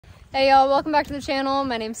Hey y'all, welcome back to the channel.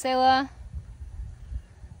 My name's Selah.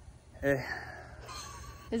 Hey.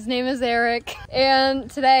 His name is Eric. And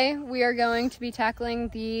today we are going to be tackling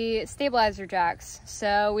the stabilizer jacks.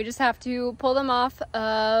 So we just have to pull them off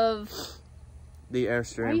of the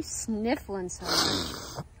Airstream. Why are you sniffling so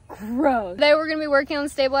much? Gross. Today we're going to be working on the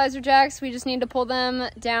stabilizer jacks. We just need to pull them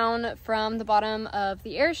down from the bottom of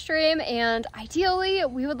the Airstream, and ideally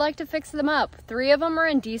we would like to fix them up. 3 of them are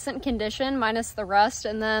in decent condition minus the rust,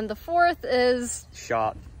 and then the 4th is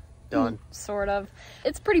shot. Done. Sort of.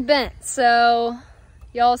 It's pretty bent, so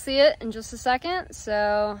y'all see it in just a second.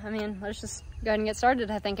 So I mean, let's just go ahead and get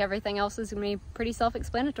started. I think everything else is going to be pretty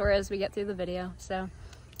self-explanatory as we get through the video, so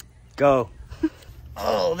go.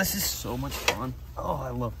 Oh, this is so much fun. Oh,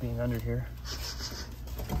 I love being under here.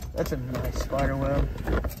 That's a nice spider web.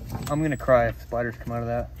 I'm gonna cry if spiders come out of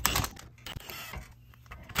that.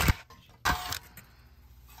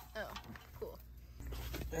 Oh, cool.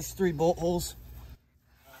 There's 3 bolt holes.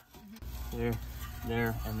 There,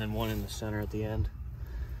 there, and then 1 in the center at the end.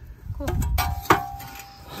 Cool.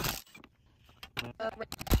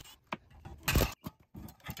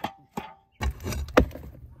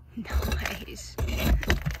 Nice.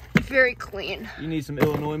 Very clean. You need some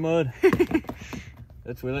Illinois mud.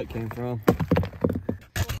 That's where that came from.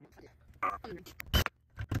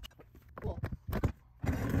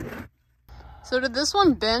 So did this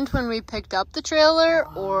one bend when we picked up the trailer,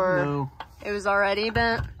 or no, it was already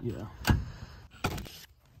bent? Yeah.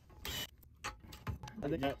 I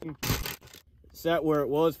think that sat where it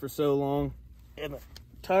was for so long, and the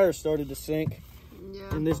tires started to sink,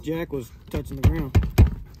 and this jack was touching the ground.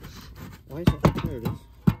 Why is it? There it is.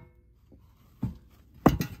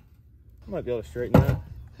 I might be able to straighten that.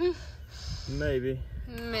 Maybe.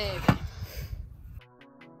 Maybe.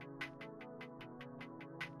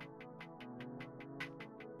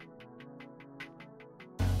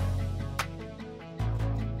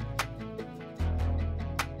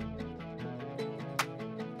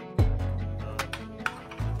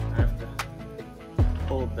 I have to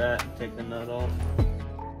hold that and take the nut off.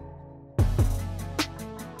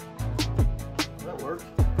 Does that work?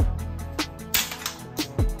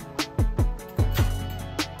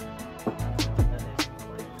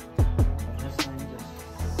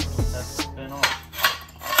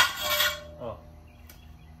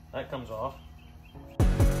 That comes off.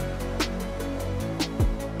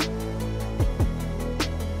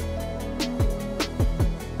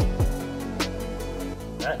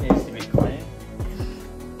 That needs to be clean.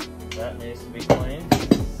 That needs to be clean. This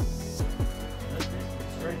needs to be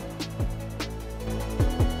straight.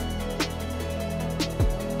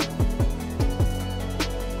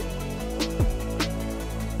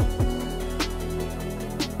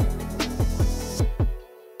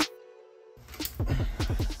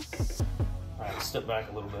 Step back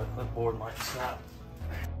a little bit, that board might snap.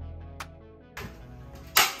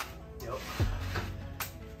 Yep.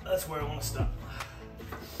 That's where I want to stop.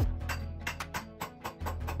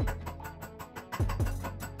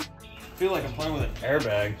 I feel like I'm playing with an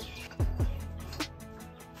airbag.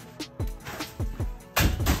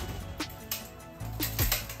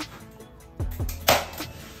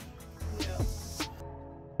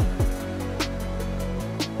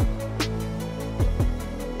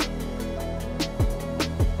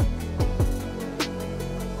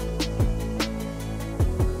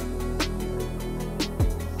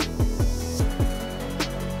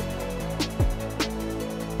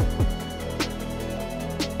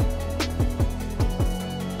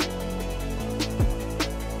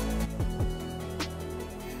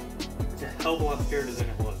 Hell of a lot scarier than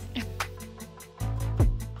it was.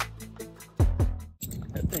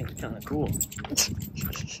 That thing's kind of cool.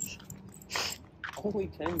 Only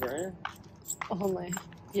 10 grand? Only.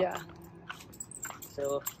 Yeah.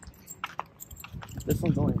 So, this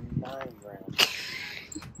one's only 9 grand.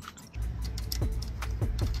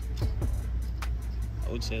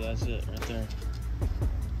 I would say that's it right there.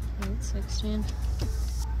 16.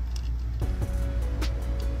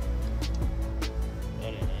 That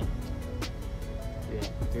ain't it. Yeah,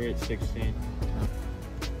 they're at 16.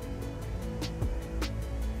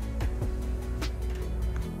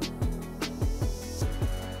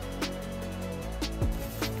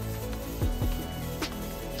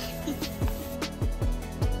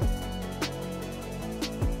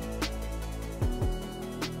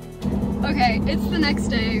 Okay, it's the next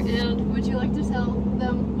day, and would you like to tell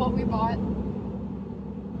them what we bought?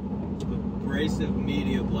 Abrasive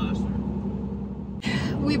media blaster.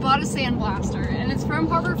 We bought a sandblaster, and it's from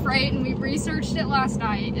Harbor Freight, and we researched it last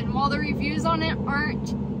night, and while the reviews on it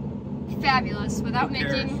aren't fabulous without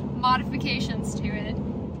making modifications to it,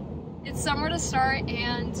 It's somewhere to start,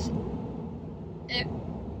 and it...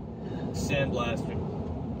 Sandblaster.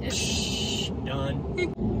 Shh. Done.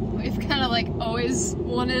 We've kind of like always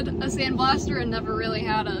wanted a sandblaster and never really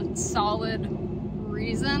had a solid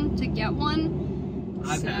reason to get one.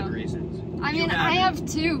 I've had reasons. I mean, I have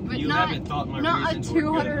too, but you not, haven't thought my not a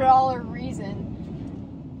 $200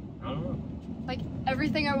 reason. I don't know. Like,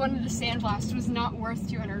 everything I wanted to sandblast was not worth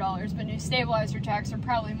 $200, but new stabilizer jacks are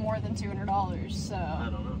probably more than $200, so. I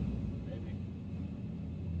don't know. Maybe.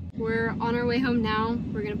 We're on our way home now.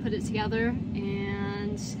 We're gonna put it together,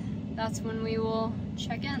 and that's when we will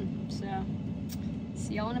check in. So,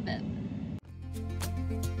 see y'all in a bit.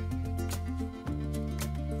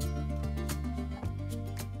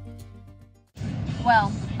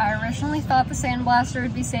 Well, I originally thought the sandblaster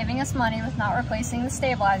would be saving us money with not replacing the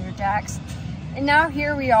stabilizer jacks, and now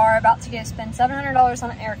here we are about to go spend $700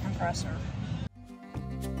 on an air compressor.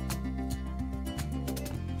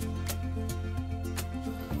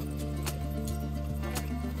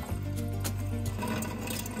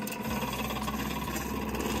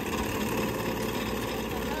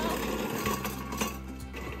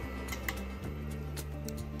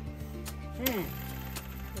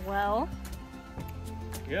 Well,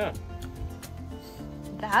 yeah,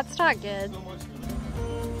 that's not good. So much for that.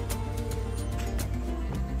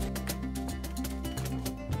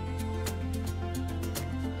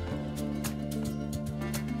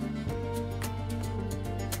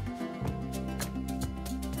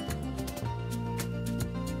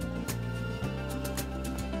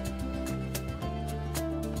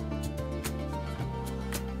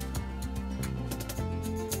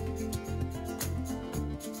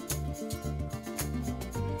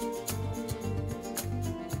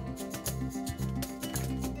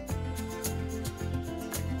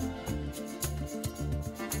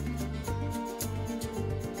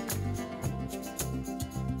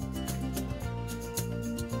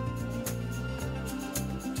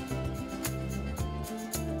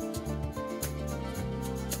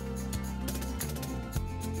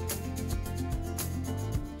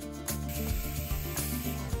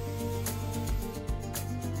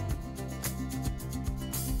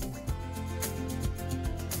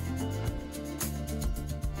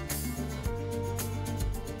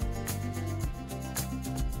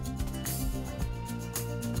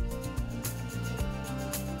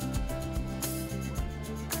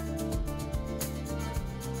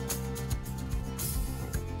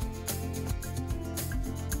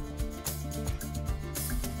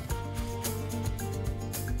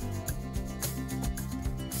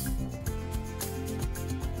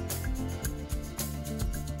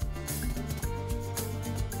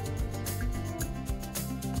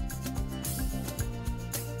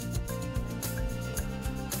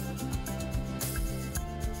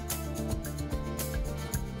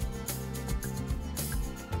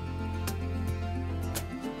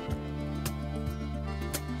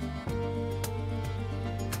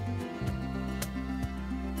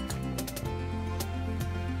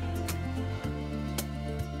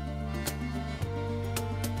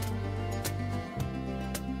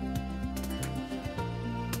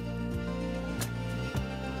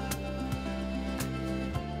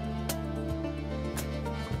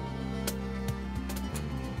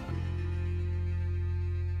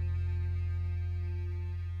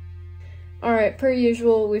 Alright, per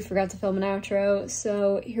usual, we forgot to film an outro,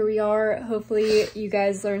 so here we are. Hopefully you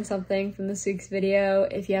guys learned something from this week's video.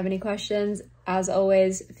 If you have any questions, as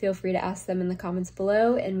always, feel free to ask them in the comments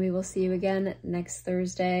below, and we will see you again next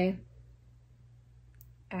Thursday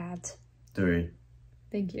at 3.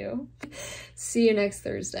 Thank you. See you next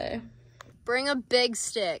Thursday. Bring a big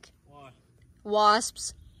stick. Why?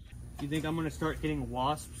 Wasps. You think I'm gonna start hitting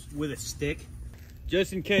wasps with a stick?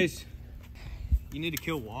 Just in case you need to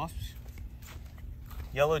kill wasps.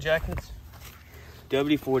 Yellow jackets.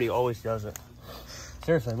 WD-40 always does it.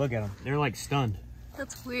 Seriously, look at them. They're like stunned.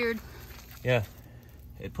 That's weird. Yeah,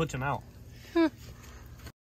 it puts them out.